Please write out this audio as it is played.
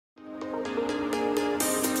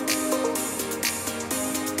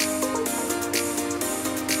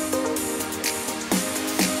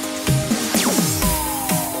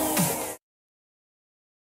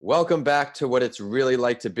Welcome back to What It's Really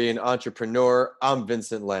Like to Be an Entrepreneur. I'm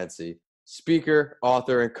Vincent Lanci, speaker,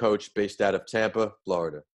 author, and coach based out of Tampa,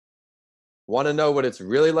 Florida. Want to know what it's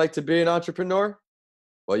really like to be an entrepreneur?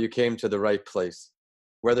 Well, you came to the right place.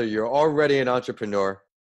 Whether you're already an entrepreneur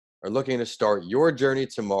or looking to start your journey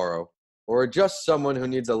tomorrow, or just someone who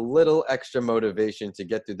needs a little extra motivation to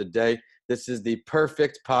get through the day, this is the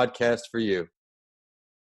perfect podcast for you.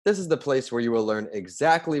 This is the place where you will learn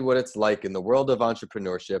exactly what it's like in the world of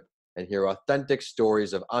entrepreneurship and hear authentic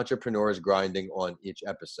stories of entrepreneurs grinding on each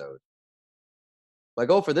episode. My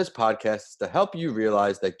goal for this podcast is to help you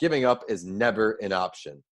realize that giving up is never an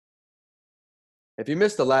option. If you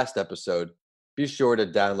missed the last episode, be sure to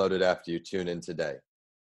download it after you tune in today.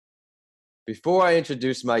 Before I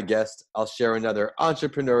introduce my guest, I'll share another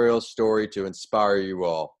entrepreneurial story to inspire you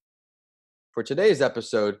all. For today's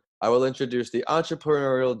episode, I will introduce the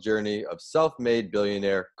entrepreneurial journey of self-made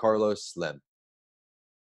billionaire Carlos Slim.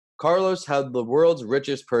 Carlos held the world's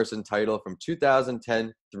richest person title from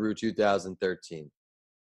 2010 through 2013.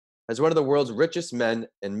 As one of the world's richest men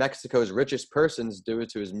and Mexico's richest persons due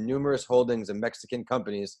to his numerous holdings in Mexican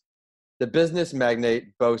companies, the business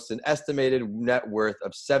magnate boasts an estimated net worth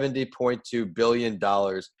of $70.2 billion,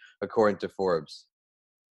 according to Forbes.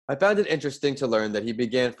 I found it interesting to learn that he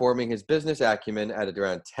began forming his business acumen at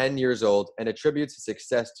around 10 years old and attributes his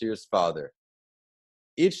success to his father.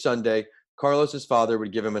 Each Sunday, Carlos's father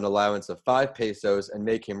would give him an allowance of 5 pesos and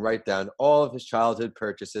make him write down all of his childhood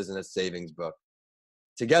purchases in a savings book.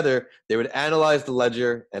 Together, they would analyze the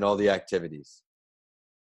ledger and all the activities.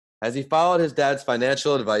 As he followed his dad's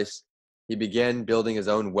financial advice, he began building his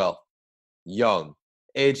own wealth. Young,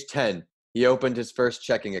 age 10, he opened his first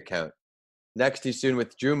checking account. Next, he soon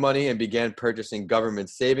withdrew money and began purchasing government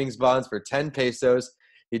savings bonds for 10 pesos.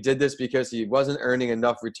 He did this because he wasn't earning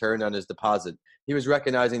enough return on his deposit. He was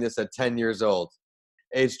recognizing this at 10 years old.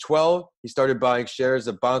 Age 12, he started buying shares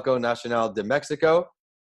of Banco Nacional de Mexico.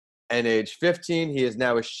 And age 15, he is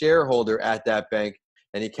now a shareholder at that bank,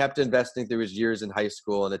 and he kept investing through his years in high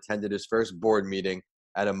school and attended his first board meeting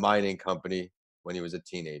at a mining company when he was a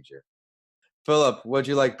teenager. Philip, what'd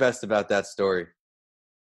you like best about that story?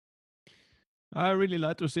 I really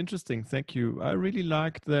liked it. It was interesting. Thank you. I really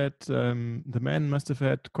liked that the man must have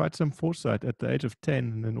had quite some foresight at the age of 10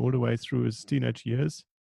 and then all the way through his teenage years.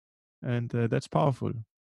 And that's powerful.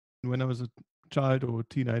 When I was a child or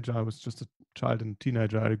teenager, I was just a child and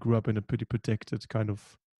teenager. I grew up in a pretty protected, kind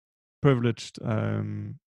of privileged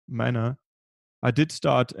manner. I did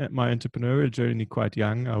start at my entrepreneurial journey quite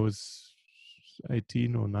young. I was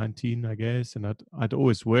 18 or 19, I guess, and I'd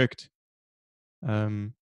always worked.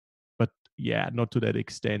 But yeah, not to that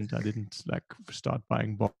extent. I didn't start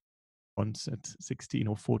buying bonds at 16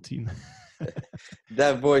 or 14.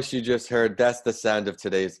 That voice you just heard, that's the sound of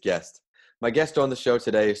today's guest. My guest on the show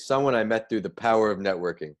today is someone I met through the power of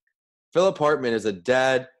networking. Philipp Hartmann is a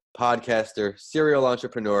dad, podcaster, serial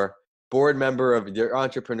entrepreneur, board member of the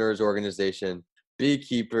Entrepreneurs Organization,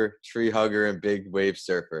 beekeeper, tree hugger, and big wave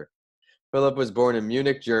surfer. Philipp was born in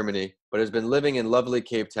Munich, Germany, but has been living in lovely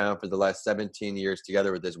Cape Town for the last 17 years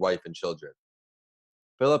together with his wife and children.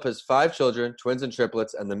 Philipp has 5 children, twins and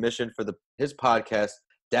triplets, and the mission for his podcast,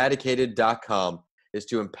 Dedicated.com, is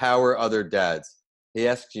to empower other dads. He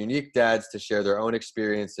asks unique dads to share their own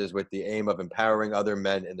experiences with the aim of empowering other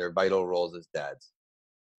men in their vital roles as dads.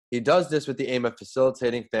 He does this with the aim of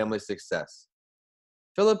facilitating family success.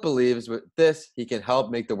 Philipp believes with this, he can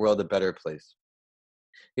help make the world a better place.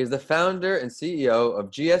 He is the founder and CEO of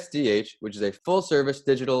GSDH, which is a full-service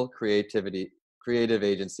digital creative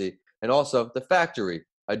agency, and also The Factory,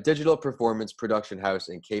 a digital performance production house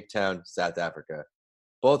in Cape Town, South Africa.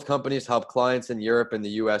 Both companies help clients in Europe and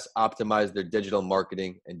the US optimize their digital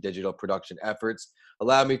marketing and digital production efforts.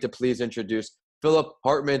 Allow me to please introduce Philipp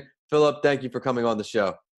Hartmann. Philipp, thank you for coming on the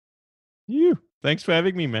show. Thanks for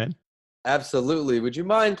having me, man. Absolutely. Would you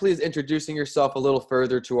mind please introducing yourself a little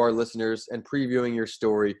further to our listeners and previewing your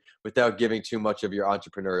story without giving too much of your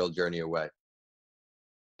entrepreneurial journey away?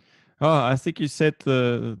 Oh, I think you said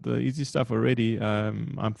the easy stuff already.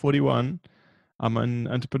 I'm 41. I'm an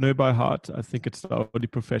entrepreneur by heart. I think it's the only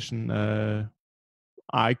profession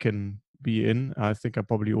I can be in. I think I'm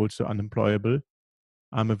probably also unemployable.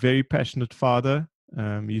 I'm a very passionate father.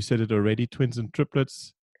 You said it already, twins and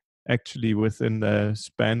triplets, actually within the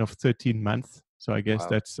span of 13 months. So I guess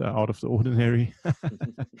that's out of the ordinary.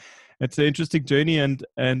 It's an interesting journey and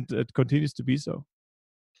it continues to be so.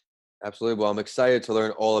 Absolutely. Well, I'm excited to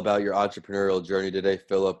learn all about your entrepreneurial journey today,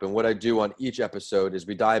 Philipp. And what I do on each episode is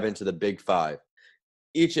we dive into the big 5.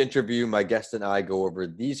 Each interview, my guest and I go over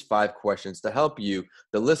these 5 questions to help you,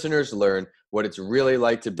 the listeners, learn what it's really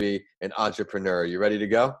like to be an entrepreneur. You ready to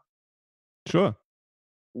go? Sure.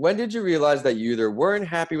 When did you realize that you either weren't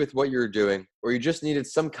happy with what you were doing or you just needed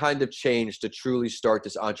some kind of change to truly start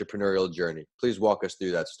this entrepreneurial journey? Please walk us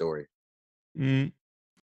through that story. Mm.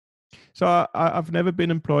 So I've never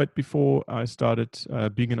been employed before I started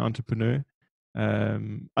being an entrepreneur,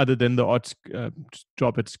 other than the odd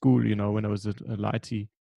job at school. When I was at Lanci,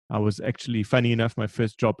 I was actually, funny enough, my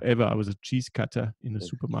first job ever, I was a cheese cutter in a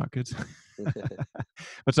supermarket.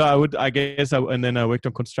 But so and then I worked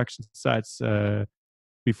on construction sites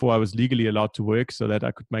before I was legally allowed to work so that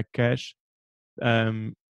I could make cash.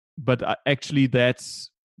 But actually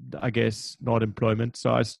that's, I guess, not employment.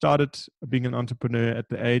 So I started being an entrepreneur at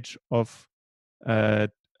the age of uh,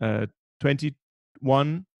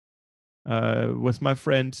 21 with my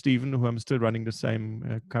friend Stephen, who I'm still running the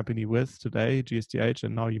same company with today, GSDH.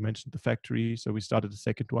 And now you mentioned the factory. So we started the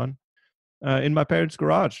second one in my parents'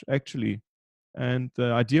 garage, actually. And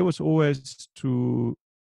the idea was always to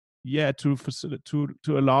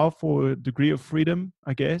allow for a degree of freedom,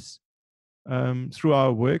 I guess, through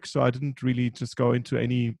our work. So I didn't really just go into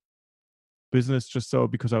any business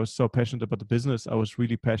because I was so passionate about the business. I was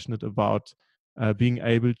really passionate about being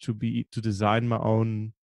able to design my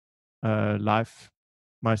own life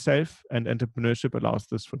myself, and entrepreneurship allows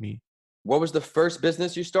this for me. What was the first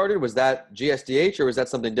business you started? Was that GSDH or was that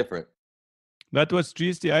something different? That was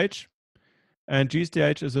GSDH, and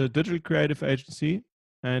GSDH is a digital creative agency,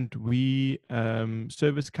 and we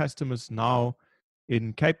service customers now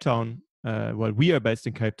in Cape Town. We are based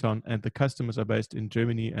in Cape Town, and the customers are based in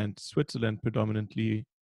Germany and Switzerland predominantly,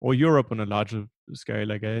 or Europe on a larger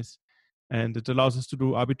scale, I guess. And it allows us to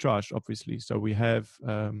do arbitrage, obviously. So we have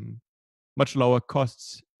much lower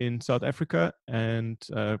costs in South Africa, and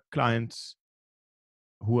clients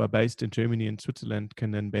who are based in Germany and Switzerland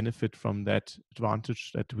can then benefit from that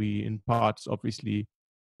advantage that we, in parts, obviously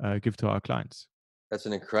give to our clients. That's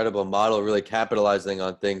an incredible model, really capitalizing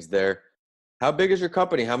on things there. How big is your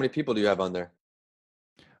company? How many people do you have on there?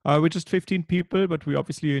 We're just 15 people, but we're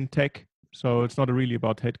obviously in tech, so it's not really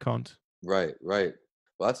about headcount. Right. Well,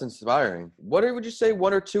 that's inspiring. What would you say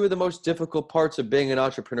 1 or 2 of the most difficult parts of being an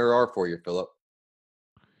entrepreneur are for you, Philip?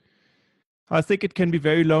 I think it can be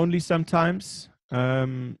very lonely sometimes.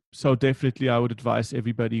 So definitely I would advise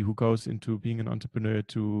everybody who goes into being an entrepreneur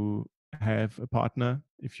to have a partner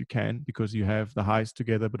if you can, because you have the highs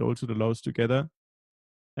together, but also the lows together.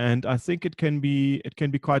 And I think it can be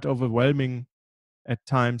quite overwhelming at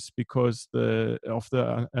times because of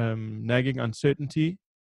the nagging uncertainty.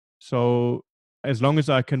 So as long as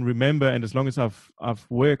I can remember, and as long as I've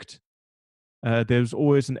worked, there's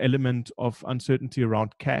always an element of uncertainty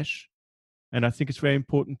around cash. And I think it's very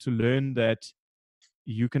important to learn that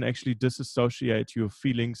you can actually disassociate your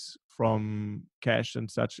feelings from cash and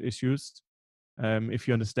such issues. If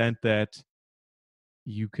you understand that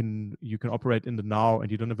you can operate in the now, and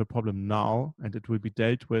you don't have a problem now, and it will be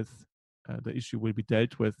dealt with. The issue will be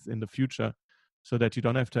dealt with in the future, so that you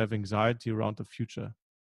don't have to have anxiety around the future.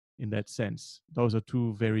 In that sense, those are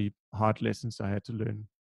 2 very hard lessons I had to learn.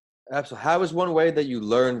 Absolutely. How is one way that you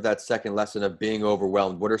learned that second lesson of being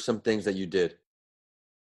overwhelmed? What are some things that you did?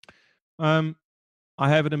 I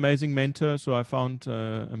have an amazing mentor, so I found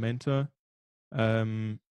a mentor.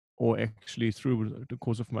 Or actually, through the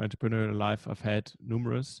course of my entrepreneurial life, I've had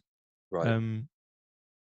numerous. Right.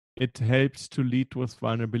 It helps to lead with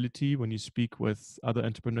vulnerability when you speak with other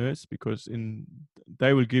entrepreneurs, because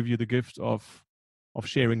they will give you the gift of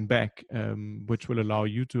sharing back, which will allow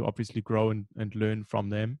you to obviously grow and learn from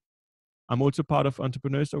them. I'm also part of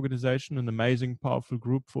Entrepreneurs Organization, an amazing, powerful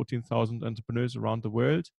group, 14,000 entrepreneurs around the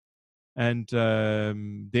world. And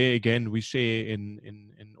there again, we share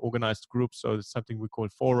in organized groups. So it's something we call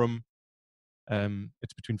forum.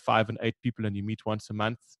 It's between 5 and 8 people, and you meet once a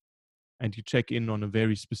month, and you check in on a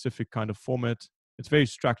very specific kind of format. It's very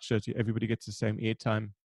structured. Everybody gets the same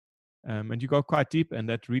airtime, and you go quite deep, and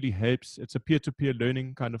that really helps. It's a peer-to-peer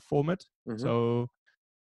learning kind of format. Mm-hmm. So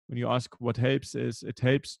when you ask what helps, it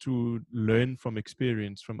helps to learn from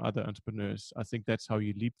experience from other entrepreneurs. I think that's how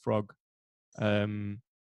you leapfrog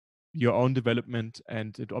your own development.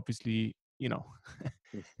 And it obviously,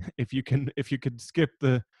 if you can skip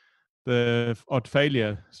the odd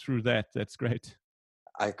failure through that, that's great.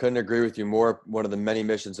 I couldn't agree with you more. One of the many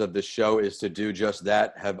missions of this show is to do just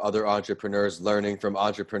that, have other entrepreneurs learning from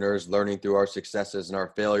entrepreneurs, learning through our successes and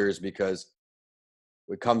our failures, because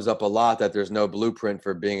it comes up a lot that there's no blueprint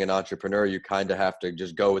for being an entrepreneur. You kind of have to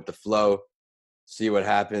just go with the flow, see what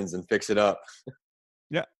happens, and fix it up.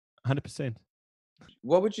 Yeah, 100%.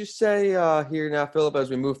 What would you say here now, Philip, as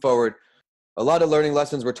we move forward? A lot of learning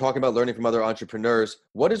lessons. We're talking about learning from other entrepreneurs.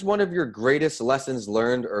 What is one of your greatest lessons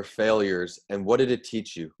learned or failures, and what did it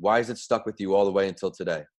teach you? Why has it stuck with you all the way until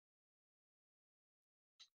today?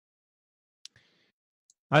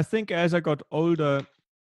 I think as I got older,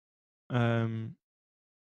 um,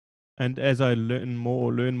 and as I learn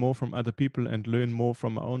more from other people and learn more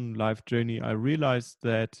from my own life journey, I realized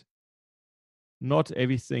that not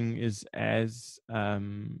everything is as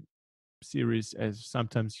serious as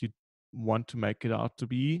sometimes you want to make it out to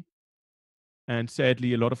be. And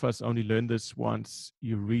sadly, a lot of us only learn this once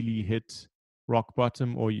you really hit rock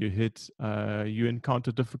bottom, or you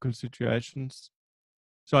encounter difficult situations.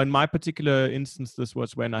 So in my particular instance, this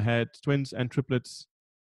was when I had twins and triplets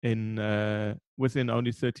in within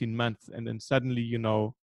only 13 months, and then suddenly,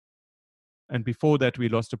 and before that we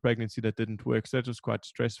lost a pregnancy that didn't work, so that was quite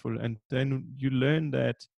stressful. And then you learn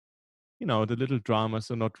that the little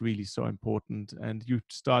dramas are not really so important, and you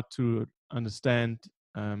start to understand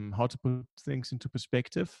how to put things into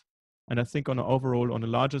perspective. And I think on on a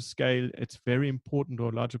larger scale, it's very important, or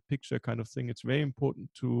a larger picture kind of thing, it's very important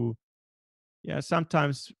to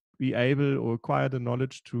sometimes be able or acquire the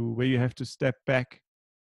knowledge to where you have to step back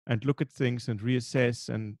and look at things and reassess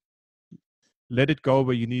and let it go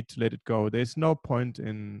where you need to let it go. There's no point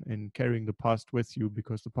in carrying the past with you,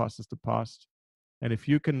 because the past is the past. And if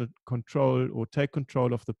you can control or take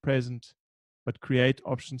control of the present, but create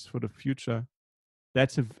options for the future,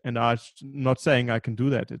 and I'm not saying I can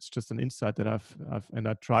do that. It's just an insight that and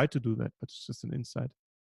I try to do that, but it's just an insight.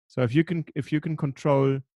 So if you can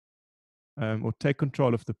control or take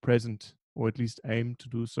control of the present, or at least aim to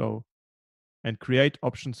do so, and create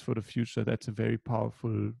options for the future, that's a very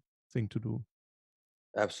powerful thing to do.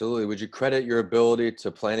 Absolutely. Would you credit your ability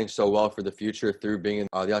to planning so well for the future through being in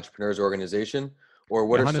the Entrepreneurs Organization? Or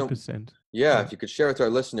what Yeah, are some, 100%. yeah, Yeah. if you could share with our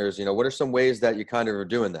listeners, what are some ways that you kind of are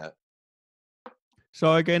doing that?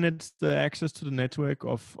 So again, it's the access to the network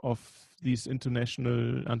of these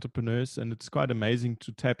international entrepreneurs, and it's quite amazing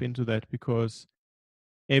to tap into that, because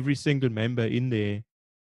every single member in there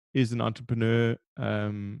is an entrepreneur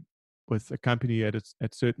with a company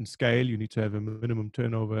at certain scale. You need to have a minimum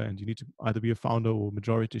turnover, and you need to either be a founder or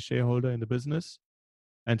majority shareholder in the business.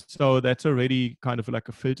 And so that's already kind of like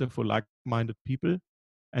a filter for like-minded people.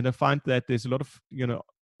 And I find that there's a lot of,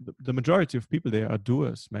 the majority of people there are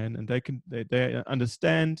doers, man, and they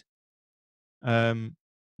understand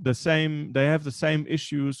they have the same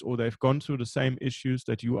issues, or they've gone through the same issues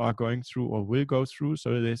that you are going through or will go through.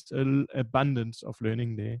 So there's an abundance of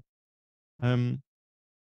learning there. And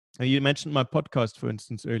you mentioned my podcast, for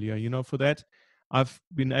instance, earlier. For that, I've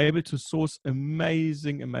been able to source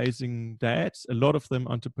amazing dads, a lot of them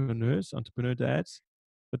entrepreneur dads,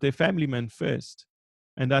 but they're family men first.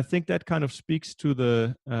 And I think that kind of speaks to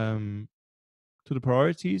the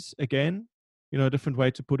priorities again. A different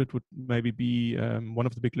way to put it would maybe be one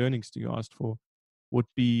of the big learnings that you asked for would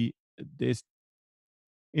be there's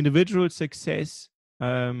individual success.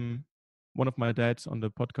 One of my dads on the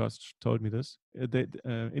podcast told me this. That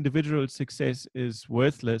individual success is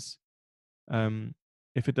worthless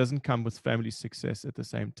if it doesn't come with family success at the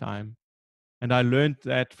same time. And I learned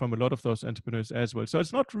that from a lot of those entrepreneurs as well. So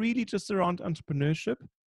it's not really just around entrepreneurship.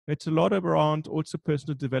 It's a lot around also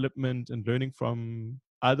personal development and learning from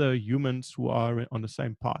other humans who are on the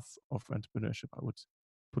same path of entrepreneurship. I would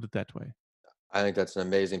put it that way. I think that's an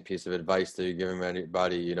amazing piece of advice that you're giving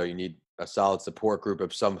anybody. You need a solid support group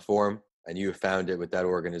of some form, and you found it with that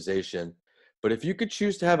organization. But if you could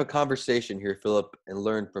choose to have a conversation here, Philip, and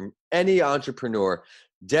learn from any entrepreneur,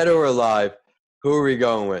 dead or alive, who are we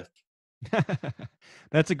going with?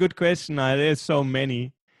 That's a good question. There's so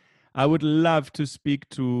many. I would love to speak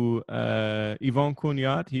to Yvon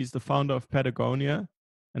Cugnard. He's the founder of Patagonia,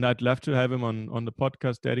 and I'd love to have him on the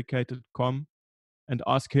podcast Dedicated.com and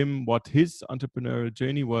ask him what his entrepreneurial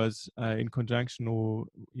journey was in conjunction, or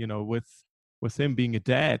with him being a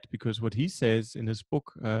dad, because what he says in his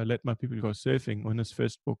book, Let My People Go Surfing, on his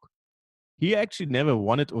first book, he actually never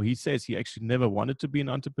wanted, or he says he actually never wanted to be an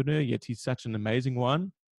entrepreneur, yet he's such an amazing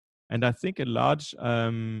one. And I think a large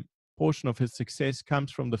portion of his success comes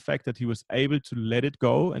from the fact that he was able to let it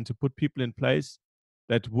go and to put people in place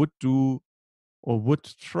that would do or would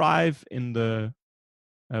thrive in the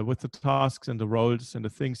with the tasks and the roles and the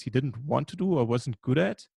things he didn't want to do or wasn't good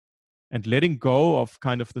at, and letting go of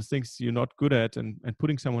kind of the things you're not good at, and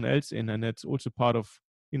putting someone else in. And that's also part of,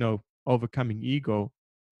 overcoming ego,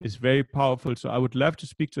 is very powerful. So I would love to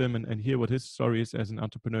speak to him and hear what his story is as an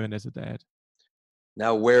entrepreneur and as a dad.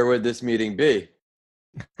 Now, where would this meeting be?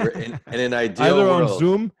 In an ideal Either on world.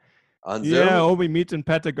 Zoom. On Yeah, Zoom? or we meet in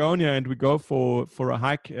Patagonia and we go for a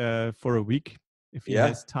hike for a week. If he Yeah,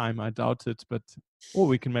 has time, I doubt it, but or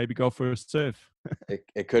we can maybe go for a surf.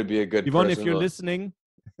 it could be a good Yvonne, if you're personal. listening,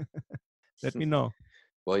 let me know.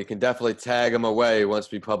 Well, you can definitely tag him away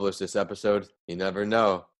once we publish this episode. You never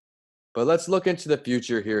know. But let's look into the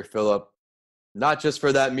future here, Philip. Not just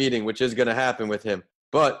for that meeting, which is going to happen with him,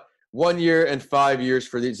 but 1 year and 5 years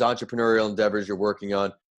for these entrepreneurial endeavors you're working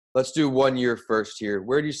on. Let's do 1 year first here.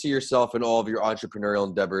 Where do you see yourself in all of your entrepreneurial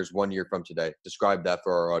endeavors 1 year from today? Describe that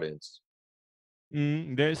for our audience.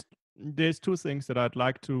 There's two things that I'd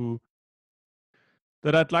like to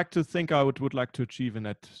think I would like to achieve in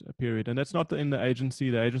that period. And that's not in the agency.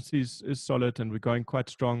 The agency is solid and we're going quite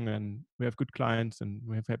strong and we have good clients and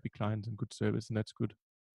we have happy clients and good service, and that's good.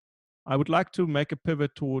 I would like to make a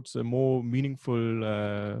pivot towards a more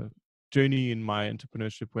meaningful journey in my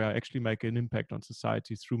entrepreneurship where I actually make an impact on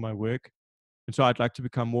society through my work. And so I'd like to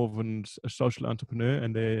become more of a social entrepreneur.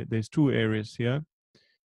 And there's two areas here.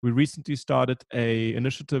 We recently started a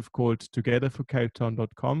initiative called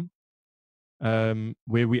togetherforcapetown.com,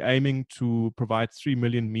 where we're aiming to provide 3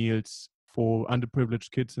 million meals for underprivileged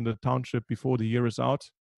kids in the township before the year is out.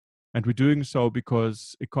 And we're doing so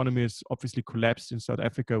because economy has obviously collapsed in South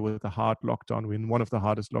Africa with a hard lockdown. We're in one of the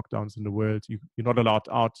hardest lockdowns in the world. You're not allowed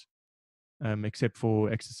out except for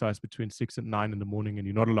exercise between 6 and 9 in the morning, and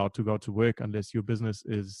you're not allowed to go to work unless your business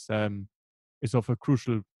is of a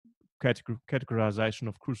crucial categorization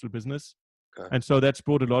of crucial business. Okay. And so that's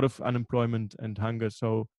brought a lot of unemployment and hunger.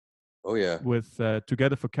 So Oh, yeah. with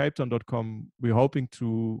togetherforcapetown.com, we're hoping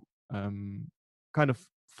to kind of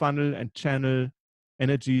funnel and channel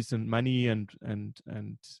energies and money and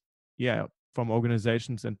yeah, from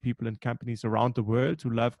organizations and people and companies around the world who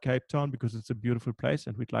love Cape Town because it's a beautiful place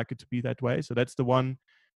and we'd like it to be that way. So that's the one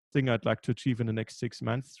thing I'd like to achieve in the next 6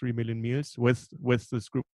 months, 3 million meals with this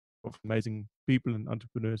group of amazing people and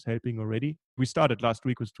entrepreneurs helping already. We started last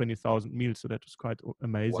week with 20,000 meals, so that was quite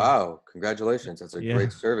amazing. Wow. Congratulations. That's a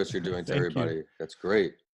great service you're doing to Thank you. everybody. That's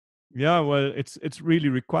great. Yeah, well, it's really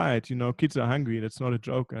required. You know, kids are hungry. That's not a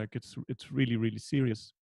joke. Like it's really, really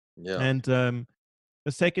serious. Yeah. And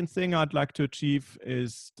the second thing I'd like to achieve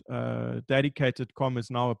is Dedicated.com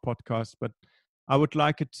is now a podcast, but I would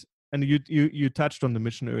like it. And you touched on the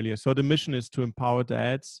mission earlier. So the mission is to empower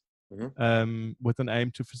dads with an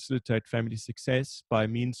aim to facilitate family success by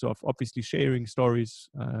means of obviously sharing stories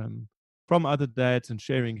from other dads and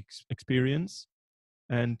sharing experience.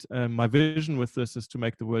 And my vision with this is to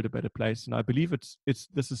make the world a better place. And I believe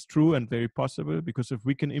this is true and very possible, because if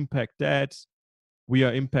we can impact dads, we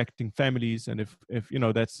are impacting families, and if you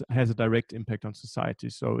know, that has a direct impact on society.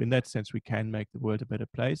 So in that sense, we can make the world a better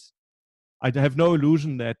place. I have no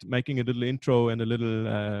illusion that making a little intro and a little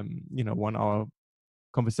 1 hour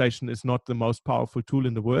conversation is not the most powerful tool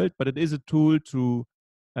in the world, but it is a tool to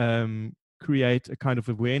create a kind of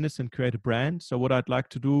awareness and create a brand. So what I'd like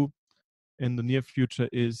to do in the near future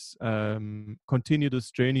is continue this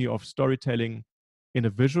journey of storytelling in a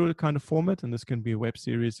visual kind of format, and this can be a web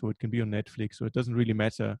series or it can be on Netflix, so it doesn't really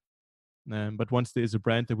matter. But once there is a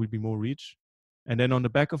brand, there will be more reach. And then on the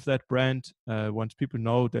back of that brand, once people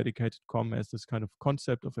know Dedicated.com as this kind of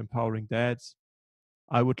concept of empowering dads,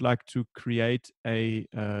 I would like to create a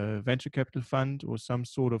venture capital fund or some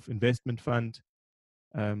sort of investment fund,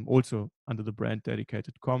 also under the brand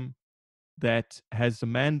Dedicated.com, that has the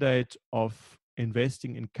mandate of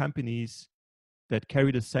investing in companies that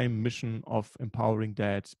carry the same mission of empowering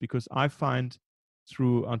dads. Because I find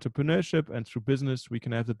through entrepreneurship and through business, we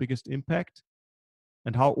can have the biggest impact.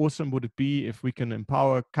 And how awesome would it be if we can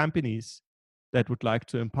empower companies that would like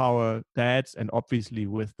to empower dads, and obviously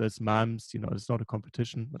with this moms, it's not a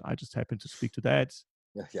competition, but I just happen to speak to dads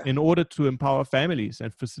in order to empower families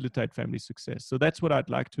and facilitate family success. So that's what I'd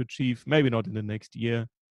like to achieve, maybe not in the next year,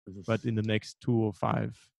 but in the next 2 or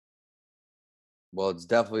 5. Well, it's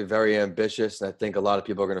definitely very ambitious, and I think a lot of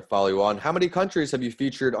people are going to follow you on. How many countries have you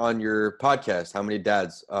featured on your podcast? How many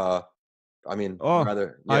dads? I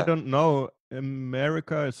don't know.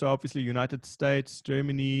 America, so obviously United States,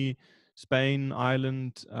 Germany, Spain,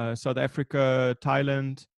 Ireland, South Africa,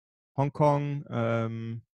 Thailand, Hong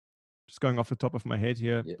Kong. Just going off the top of my head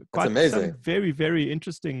here. Yeah, that's quite amazing. Some very, very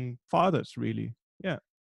interesting fathers, really. Yeah.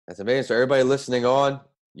 That's amazing. So everybody listening on,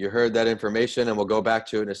 you heard that information, and we'll go back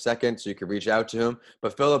to it in a second so you can reach out to him.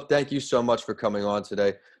 But Philip, thank you so much for coming on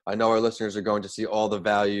today. I know our listeners are going to see all the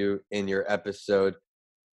value in your episode.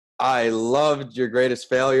 I loved your greatest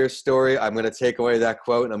failure story. I'm going to take away that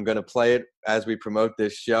quote and I'm going to play it as we promote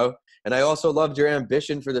this show. And I also loved your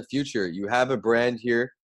ambition for the future. You have a brand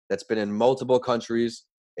here that's been in multiple countries.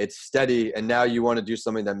 It's steady, and now you want to do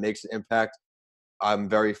something that makes an impact. I'm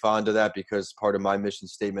very fond of that because part of my mission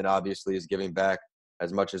statement obviously is giving back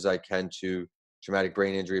as much as I can to traumatic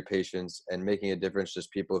brain injury patients and making a difference,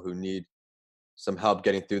 just people who need some help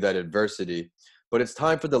getting through that adversity. But it's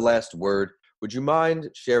time for the last word. Would you mind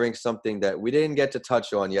sharing something that we didn't get to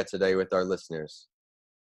touch on yet today with our listeners?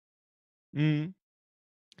 Mm,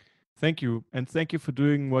 thank you. And thank you for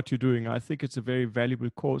doing what you're doing. I think it's a very valuable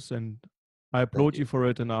course, and I Thank applaud you. you for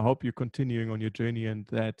it. And I hope you're continuing on your journey, and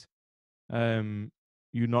that um,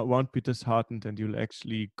 you not won't be disheartened, and you'll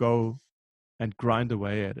actually go and grind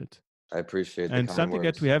away at it. I appreciate the And kind something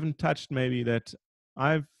that we words. haven't touched, maybe that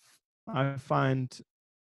I've I find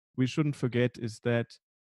we shouldn't forget, is that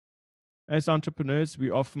as entrepreneurs, we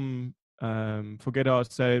often forget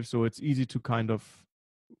ourselves, or it's easy to kind of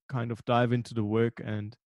dive into the work.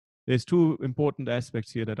 And there's two important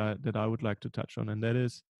aspects here that I would like to touch on, and that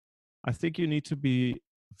is, I think you need to be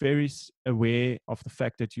very aware of the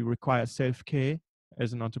fact that you require self-care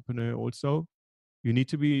as an entrepreneur. Also, you need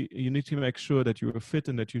to make sure that you're fit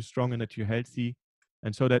and that you're strong and that you're healthy.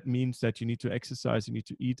 And so that means that you need to exercise, you need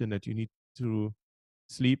to eat, and that you need to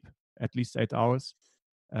sleep at least 8 hours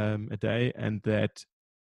a day, and that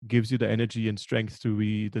gives you the energy and strength to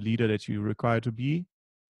be the leader that you require to be.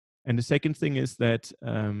 And the second thing is that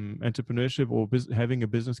entrepreneurship or having a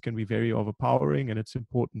business can be very overpowering, and it's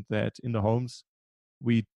important that in the homes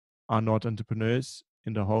we are not entrepreneurs.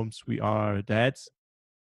 In the homes we are dads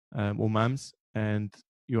or moms, and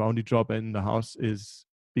your only job in the house is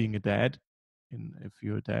being a dad, if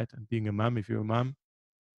you're a dad, and being a mom if you're a mom.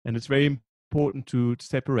 And it's very important to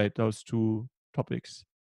separate those two topics,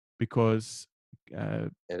 because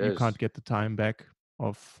It you is. can't get the time back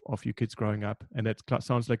of your kids growing up. And that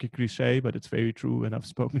sounds like a cliche, but it's very true. And I've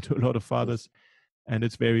spoken to a lot of fathers, and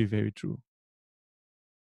it's very, very true.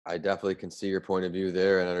 I definitely can see your point of view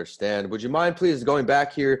there and understand. Would you mind please going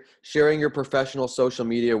back here, sharing your professional social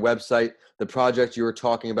media website, the project you were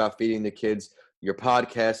talking about, feeding the kids, your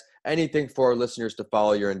podcast, anything for our listeners to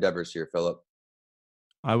follow your endeavors here, Philip?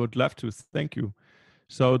 I would love to. Thank you.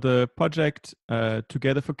 So the project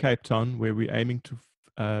Together for Cape Town, where we're aiming to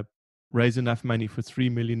raise enough money for 3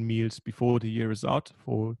 million meals before the year is out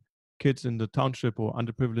for kids in the township or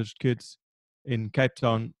underprivileged kids in Cape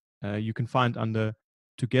Town, you can find under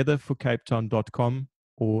togetherforcapetown.com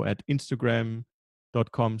or at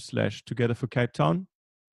instagram.com/togetherforcapetown.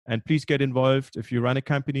 And please get involved. If you run a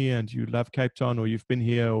company and you love Cape Town, or you've been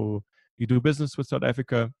here, or you do business with South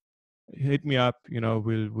Africa, hit me up.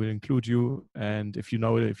 We'll include you. And if you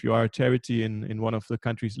are a charity in one of the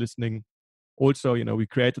countries listening, also, we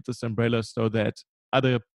created this umbrella so that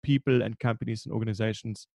other people and companies and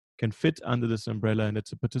organizations can fit under this umbrella, and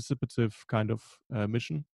it's a participative kind of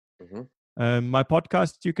mission. Mm-hmm. My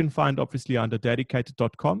podcast you can find obviously under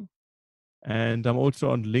dedicated.com, and I'm also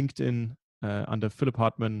on LinkedIn under Philipp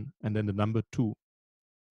Hartmann and then the number 2.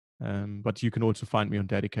 But you can also find me on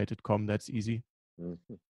dedicated.com. That's easy.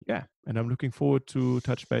 Mm-hmm. Yeah, and I'm looking forward to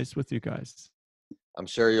touch base with you guys. I'm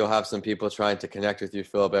sure you'll have some people trying to connect with you,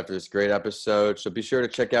 Philip, after this great episode. So be sure to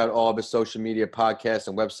check out all of his social media podcasts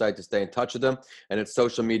and website to stay in touch with them. And it's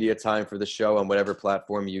social media time for the show on whatever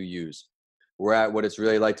platform you use. We're at What It's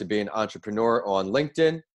Really Like to Be an Entrepreneur on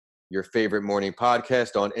LinkedIn, your favorite morning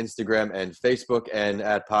podcast on Instagram and Facebook, and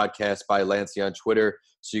at Podcast by Lanci on Twitter,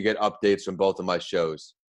 so you get updates from both of my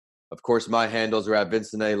shows. Of course, my handles are at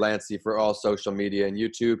Vincent A. Lanci for all social media and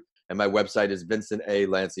YouTube, and my website is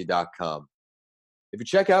vincentalanci.com. If you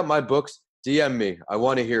check out my books, DM me. I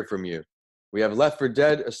want to hear from you. We have Left for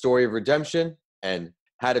Dead, A Story of Redemption, and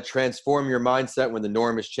How to Transform Your Mindset When the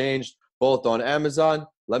Norm Has Changed, both on Amazon.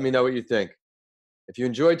 Let me know what you think. If you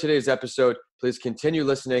enjoyed today's episode, please continue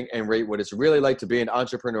listening and rate What It's Really Like to Be an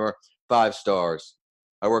Entrepreneur 5 stars.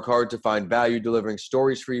 I work hard to find value delivering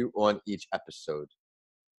stories for you on each episode.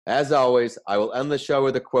 As always, I will end the show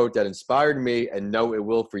with a quote that inspired me and know it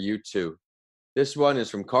will for you too. This one is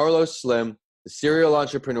from Carlos Slim, the serial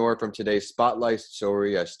entrepreneur from today's Spotlight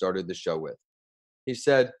story I started the show with. He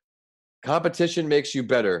said, "Competition makes you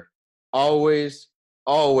better. Always,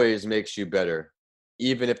 always makes you better,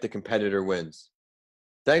 even if the competitor wins."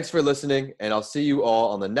 Thanks for listening, and I'll see you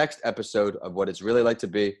all on the next episode of What It's Really Like to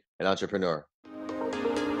Be an Entrepreneur.